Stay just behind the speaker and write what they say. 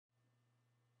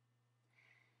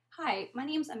Hi, my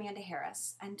name is Amanda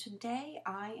Harris, and today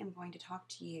I am going to talk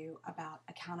to you about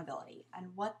accountability and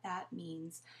what that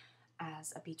means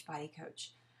as a Beachbody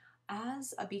coach.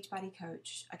 As a Beachbody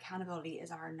coach, accountability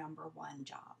is our number one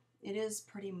job. It is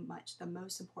pretty much the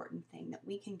most important thing that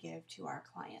we can give to our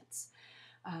clients.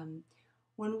 Um,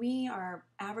 when we are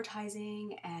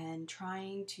advertising and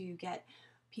trying to get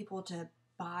people to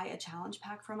buy a challenge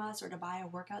pack from us or to buy a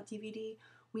workout DVD,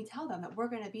 we tell them that we're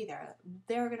going to be there.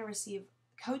 They're going to receive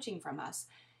coaching from us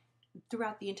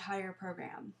throughout the entire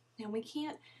program. And we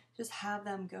can't just have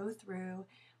them go through,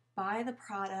 buy the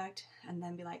product, and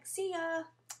then be like, see ya,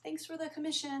 thanks for the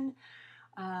commission,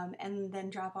 and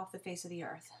then drop off the face of the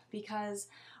earth, because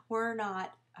we're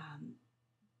not,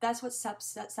 that's what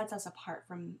sets us apart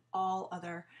from all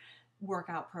other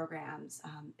workout programs,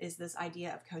 is this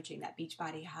idea of coaching that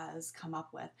Beachbody has come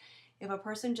up with. If a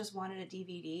person just wanted a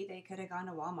DVD, they could have gone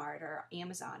to Walmart or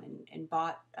Amazon and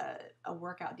bought a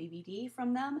workout DVD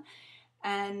from them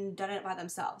and done it by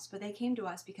themselves. But they came to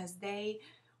us because they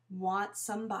want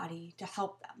somebody to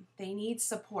help them. They need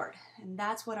support. And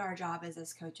that's what our job is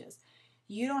as coaches.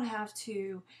 You don't have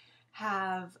to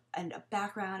have a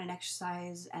background in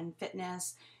exercise and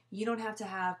fitness. You don't have to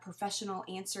have professional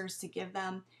answers to give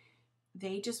them.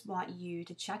 They just want you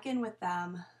to check in with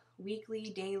them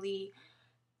weekly, daily,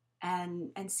 and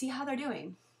see how they're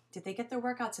doing. Did they get their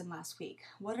workouts in last week?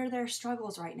 What are their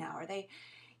struggles right now? Are they,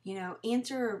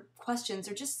 answer questions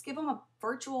or just give them a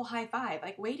virtual high five,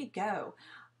 like, way to go.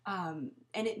 And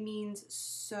it means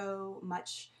so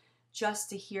much just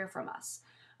to hear from us.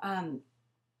 One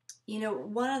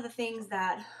of the things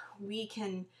that we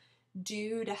can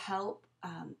do to help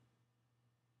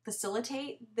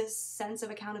facilitate this sense of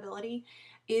accountability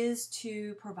is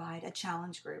to provide a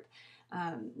challenge group.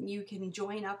 You can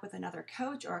join up with another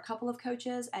coach or a couple of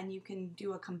coaches, and you can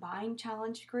do a combined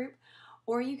challenge group,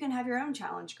 or you can have your own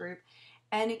challenge group,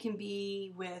 and it can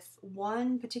be with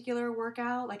one particular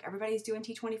workout, like everybody's doing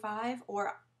T25,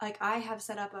 or like I have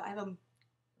set up, I have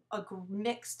a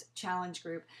mixed challenge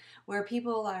group where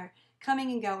people are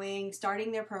coming and going,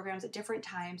 starting their programs at different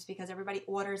times because everybody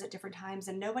orders at different times,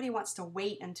 and nobody wants to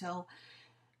wait until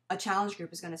a challenge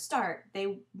group is going to start.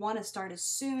 They want to start as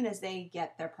soon as they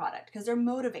get their product because they're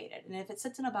motivated. And if it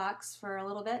sits in a box for a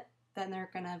little bit, then they're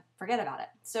going to forget about it.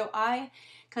 So I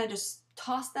kind of just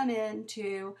toss them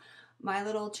into my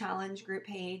little challenge group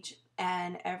page,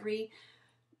 and every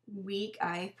week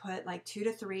I put like 2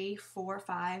 to 3, 4,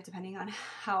 5, depending on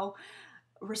how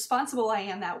responsible I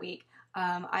am that week.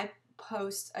 I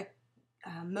post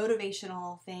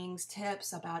motivational things,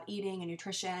 tips about eating and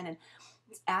nutrition, and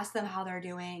ask them how they're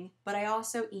doing. But I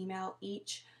also email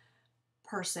each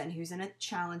person who's in a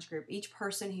challenge group, each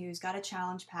person who's got a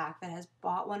challenge pack that has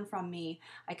bought one from me.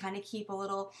 I kind of keep a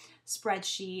little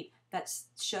spreadsheet that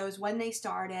shows when they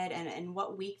started and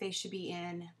what week they should be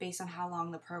in based on how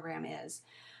long the program is.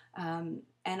 And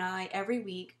every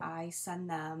week I send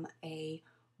them a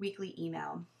weekly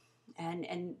email.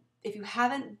 And if you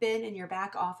haven't been in your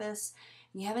back office,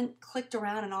 and you haven't clicked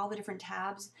around in all the different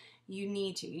tabs, you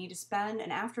need to spend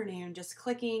an afternoon just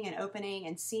clicking and opening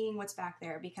and seeing what's back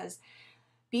there, because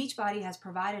Beachbody has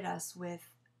provided us with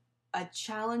a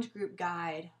challenge group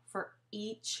guide for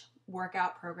each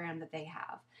workout program that they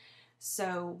have.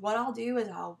 So what I'll do is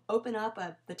I'll open up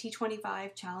the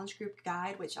T25 challenge group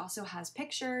guide, which also has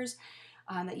pictures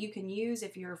that you can use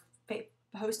if you're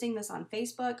posting this on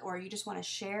Facebook or you just want to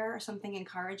share something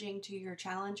encouraging to your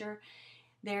challenger.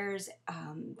 There's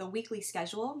the weekly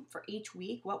schedule for each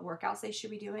week, what workouts they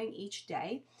should be doing each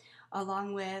day,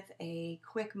 along with a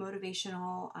quick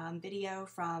motivational video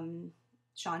from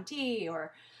Shaun T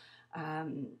or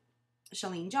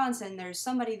Chalene Johnson. There's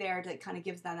somebody there that kind of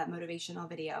gives them that motivational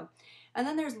video. And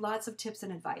then there's lots of tips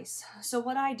and advice. So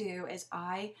what I do is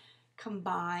I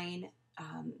combine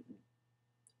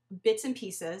bits and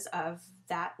pieces of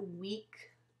that week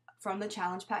from the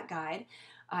Challenge Pack guide.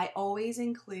 I always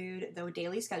include the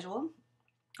daily schedule.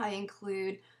 I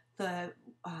include the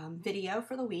video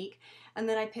for the week, and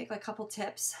then I pick a couple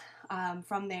tips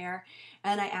from there,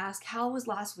 and I ask, how was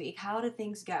last week? How did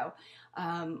things go?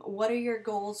 What are your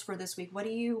goals for this week? What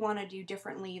do you want to do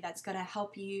differently that's going to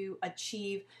help you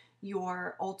achieve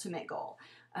your ultimate goal?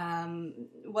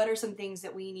 What are some things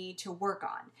that we need to work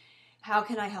on? How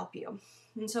can I help you?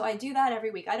 And so I do that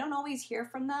every week. I don't always hear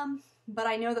from them, but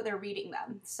I know that they're reading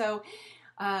them. So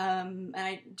and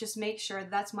I just make sure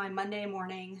that's my Monday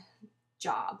morning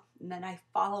job. And then I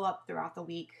follow up throughout the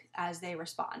week as they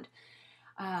respond.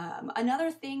 Another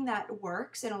thing that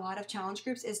works in a lot of challenge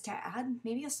groups is to add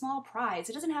maybe a small prize.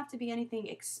 It doesn't have to be anything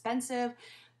expensive,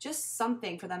 just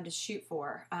something for them to shoot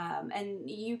for. And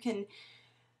you can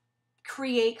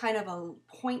create kind of a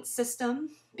point system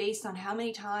based on how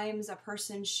many times a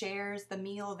person shares the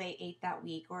meal they ate that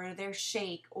week, or their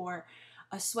shake, or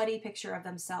a sweaty picture of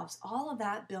themselves. All of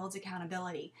that builds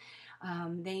accountability.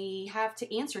 They have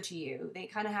to answer to you. They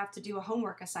kind of have to do a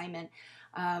homework assignment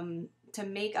to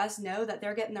make us know that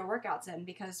they're getting their workouts in,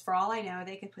 because for all I know,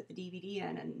 they could put the DVD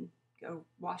in and go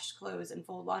wash clothes and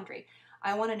fold laundry.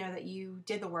 I want to know that you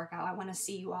did the workout. I want to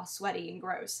see you all sweaty and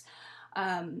gross.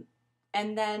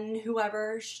 And then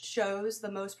whoever shows the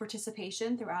most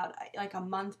participation throughout like a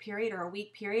month period or a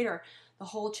week period or the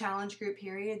whole challenge group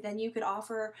period, then you could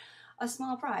offer a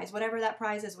small prize, whatever that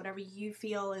prize is, whatever you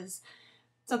feel is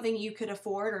something you could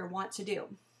afford or want to do.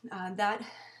 That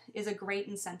is a great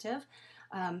incentive.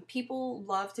 People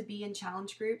love to be in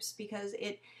challenge groups because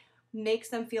it makes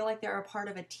them feel like they're a part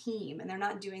of a team and they're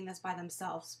not doing this by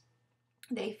themselves.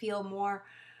 They feel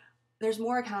there's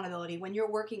more accountability when you're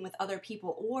working with other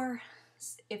people, or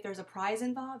if there's a prize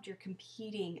involved, you're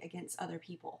competing against other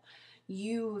people.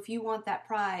 If you want that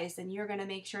prize, then you're going to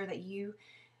make sure that you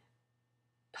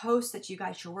post that you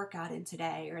got your workout in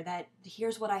today, or that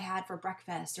here's what I had for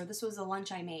breakfast, or this was the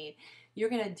lunch I made. You're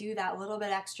going to do that little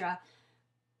bit extra,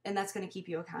 and that's going to keep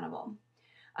you accountable.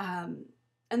 And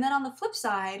then on the flip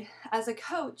side, as a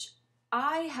coach,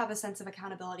 I have a sense of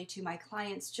accountability to my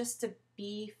clients just to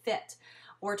be fit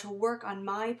or to work on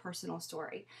my personal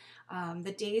story.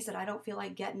 The days that I don't feel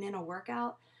like getting in a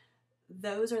workout,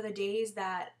 those are the days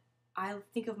that I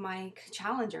think of my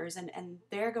challengers, and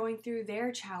they're going through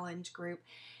their challenge group,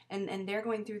 and they're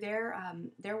going through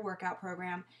their workout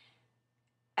program.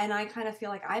 And I kind of feel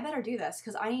like I better do this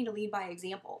because I need to lead by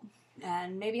example.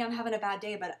 And maybe I'm having a bad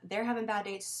day, but they're having bad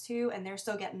days too, and they're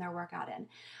still getting their workout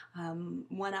in.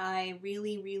 When I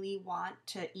really, really want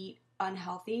to eat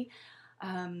unhealthy,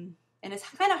 and it's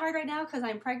kind of hard right now because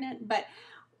I'm pregnant, but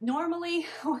normally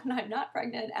when I'm not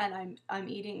pregnant and I'm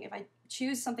eating, if I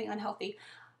choose something unhealthy,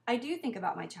 I do think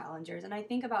about my challengers, and I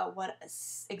think about what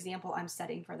example I'm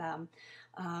setting for them.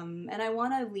 And I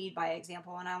want to lead by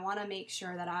example, and I want to make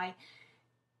sure that I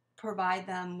provide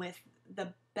them with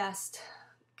the best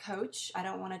coach. I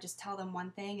don't want to just tell them one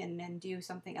thing and then do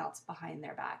something else behind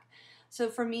their back. So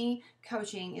for me,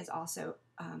 coaching is also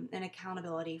an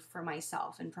accountability for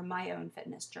myself and for my own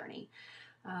fitness journey.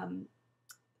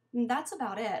 That's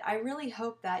about it. I really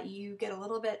hope that you get a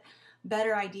little bit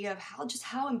better idea of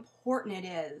how important it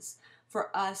is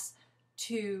for us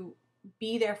to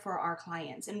be there for our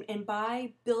clients. And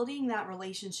by building that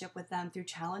relationship with them through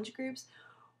challenge groups,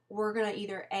 we're going to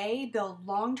either build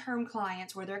long-term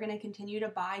clients where they're going to continue to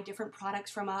buy different products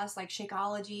from us, like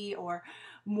Shakeology, or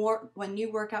more when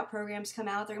new workout programs come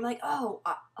out, they're going to be like, oh,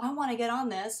 I want to get on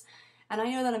this, and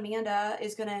I know that Amanda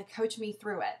is going to coach me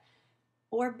through it.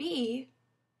 Or B,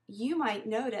 you might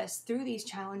notice through these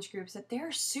challenge groups that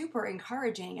they're super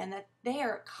encouraging and that they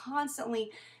are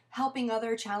constantly helping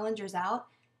other challengers out,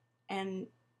 and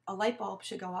a light bulb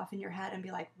should go off in your head and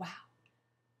be like, wow,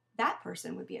 that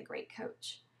person would be a great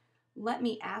coach. Let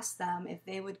me ask them if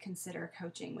they would consider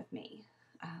coaching with me.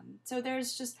 So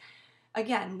there's just,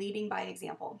 again, leading by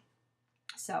example.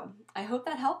 So I hope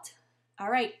that helped. All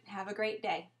right, have a great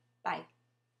day. Bye.